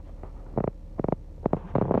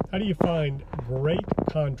How do you find great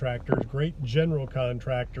contractors, great general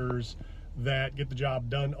contractors that get the job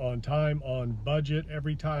done on time, on budget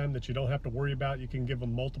every time, that you don't have to worry about? You can give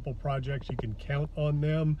them multiple projects, you can count on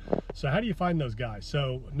them. So how do you find those guys?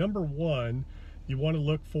 So number one, you want to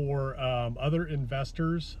look for other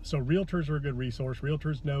investors. So realtors are a good resource.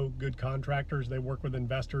 Realtors know good contractors. They work with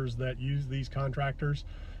investors that use these contractors.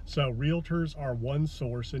 So realtors are one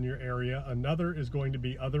source in your area. Another is going to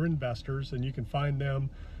be other investors, and you can find them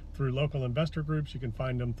through local investor groups. You can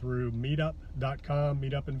find them through meetup.com,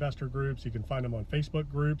 meetup investor groups. You can find them on Facebook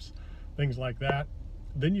groups, things like that.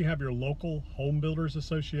 Then you have your local home builders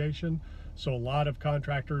association. So a lot of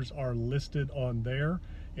contractors are listed on there,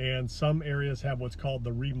 and some areas have what's called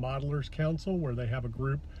the Remodelers Council, where they have a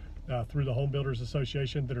group through the Home Builders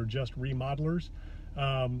Association that are just remodelers.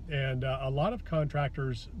 A lot of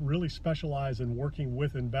contractors really specialize in working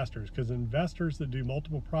with investors, because investors that do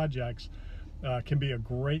multiple projects can be a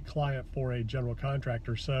great client for a general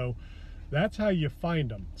contractor. So that's how you find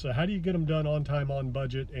them. So how do you get them done on time, on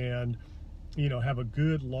budget, and have a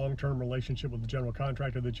good long-term relationship with the general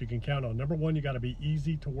contractor that you can count on? Number one, you got to be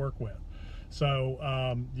easy to work with.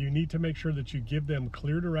 So you need to make sure that you give them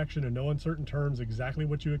clear direction and no uncertain terms, exactly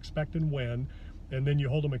what you expect and when, and then you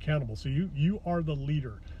hold them accountable. So you are the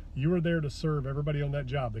leader. You are there to serve everybody on that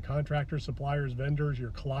job, the contractors, suppliers, vendors,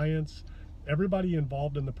 your clients, everybody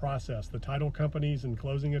involved in the process, the title companies and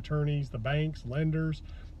closing attorneys, the banks, lenders,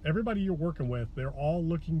 everybody you're working with. They're all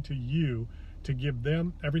looking to you to give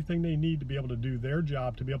them everything they need to be able to do their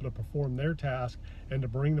job, to be able to perform their task, and to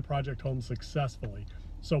bring the project home successfully.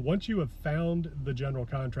 So once you have found the general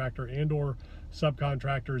contractor and or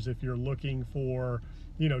subcontractors, if you're looking for,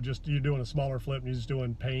 just you're doing a smaller flip and you're just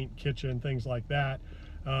doing paint, kitchen, things like that,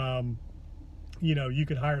 you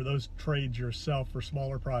can hire those trades yourself for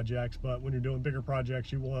smaller projects. But when you're doing bigger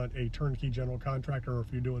projects, you want a turnkey general contractor, or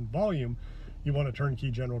if you're doing volume, you want a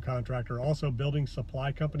turnkey general contractor. Also, building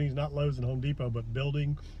supply companies, not Lowe's and Home Depot, but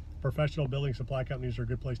professional building supply companies are a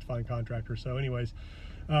good place to find contractors. So anyways,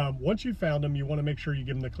 once you've found them, you want to make sure you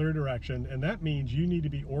give them the clear direction, and that means you need to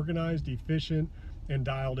be organized, efficient, and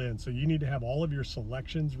dialed in. So you need to have all of your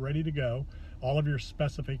selections ready to go, all of your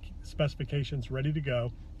specifications ready to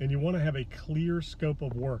go, and you want to have a clear scope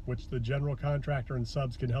of work, which the general contractor and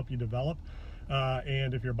subs can help you develop.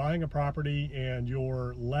 And if you're buying a property and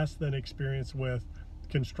you're less than experienced with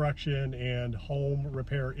construction and home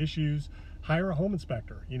repair issues, hire a home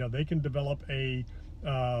inspector. They can develop a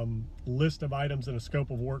list of items and a scope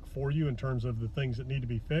of work for you in terms of the things that need to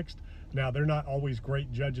be fixed. Now, they're not always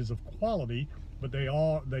great judges of quality, but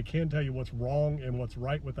they can tell you what's wrong and what's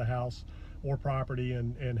right with the house or property,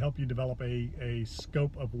 and help you develop a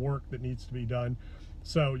scope of work that needs to be done.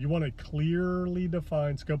 So you want a clearly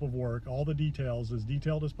defined scope of work, all the details, as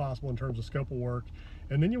detailed as possible in terms of scope of work.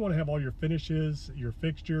 And then you want to have all your finishes, your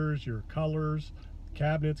fixtures, your colors,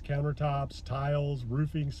 cabinets, countertops, tiles,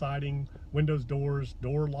 roofing, siding, windows, doors,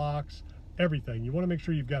 door locks, everything. You want to make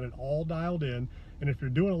sure you've got it all dialed in. And if you're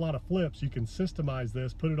doing a lot of flips, you can systemize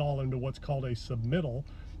this, put it all into what's called a submittal,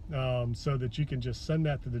 so that you can just send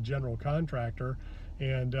that to the general contractor.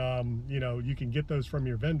 And you can get those from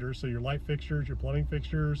your vendors. So your light fixtures, your plumbing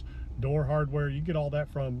fixtures, door hardware, you get all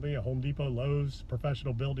that from Home Depot, Lowe's,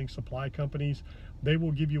 professional building supply companies. They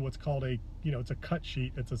will give you what's called it's a cut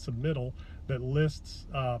sheet. It's a submittal that lists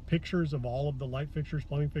pictures of all of the light fixtures,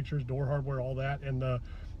 plumbing fixtures, door hardware, all that, and the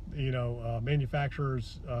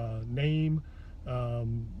manufacturer's name,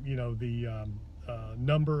 the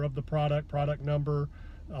number of the product number,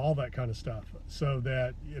 all that kind of stuff, so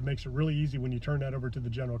that it makes it really easy when you turn that over to the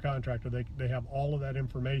general contractor. They have all of that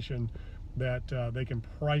information that they can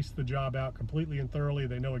price the job out completely and thoroughly.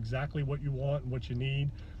 They know exactly what you want and what you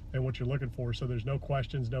need and what you're looking for, so there's no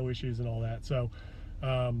questions, no issues, and all that. So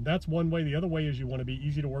that's one way. The other way is you want to be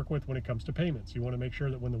easy to work with when it comes to payments. You want to make sure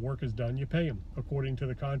that when the work is done, you pay them according to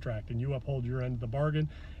the contract and you uphold your end of the bargain.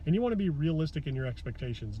 And you want to be realistic in your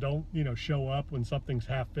expectations. Don't show up when something's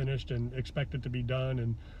half finished and expect it to be done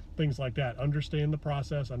and things like that. Understand the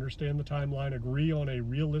process, understand the timeline, agree on a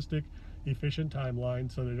realistic, efficient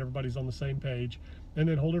timeline so that everybody's on the same page, and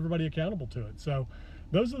then hold everybody accountable to it. So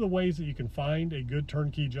those are the ways that you can find a good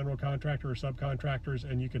turnkey general contractor or subcontractors,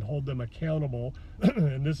 and you can hold them accountable.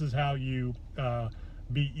 And this is how you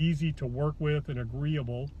be easy to work with and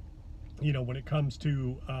agreeable, when it comes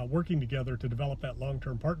to working together to develop that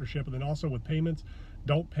long-term partnership. And then also with payments,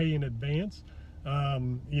 don't pay in advance.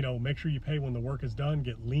 Make sure you pay when the work is done.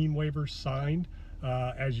 Get lien waivers signed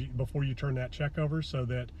before you turn that check over, so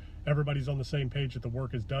that everybody's on the same page that the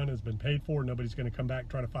work is done, has been paid for. Nobody's going to come back and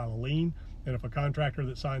try to file a lien. And if a contractor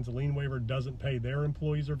that signs a lien waiver doesn't pay their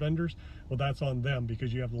employees or vendors, well, that's on them,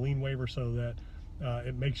 because you have the lien waiver so that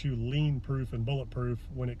it makes you lien proof and bulletproof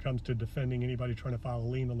when it comes to defending anybody trying to file a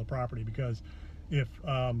lien on the property. Because if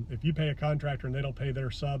you pay a contractor and they don't pay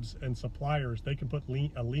their subs and suppliers, they can put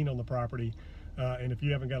a lien on the property. And if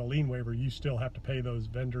you haven't got a lien waiver, you still have to pay those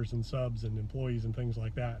vendors and subs and employees and things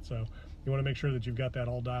like that. So you want to make sure that you've got that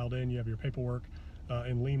all dialed in. You have your paperwork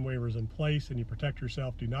and lien waivers in place, and you protect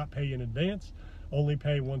yourself. Do not pay in advance. Only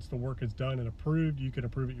pay once the work is done and approved. You can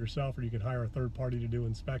approve it yourself, or you can hire a third party to do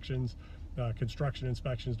inspections, construction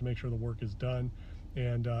inspections, to make sure the work is done.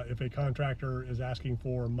 And if a contractor is asking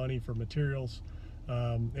for money for materials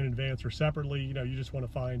in advance or separately, you just want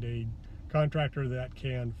to find a contractor that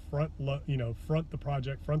can front the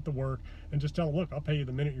project, front the work, and just tell them, look, I'll pay you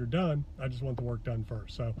the minute you're done. I just want the work done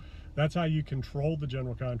first. So that's how you control the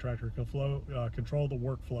general contractor, control the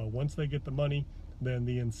workflow. Once they get the money, then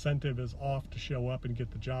the incentive is off to show up and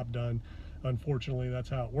get the job done. Unfortunately, that's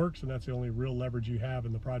how it works, and that's the only real leverage you have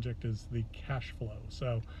in the project, is the cash flow.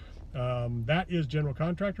 So that is general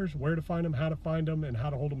contractors. Where to find them, how to find them, and how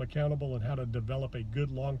to hold them accountable, and how to develop a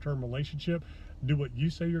good long-term relationship. Do what you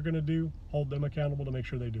say you're going to do, hold them accountable to make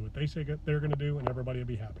sure they do what they say they're going to do, and everybody will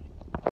be happy.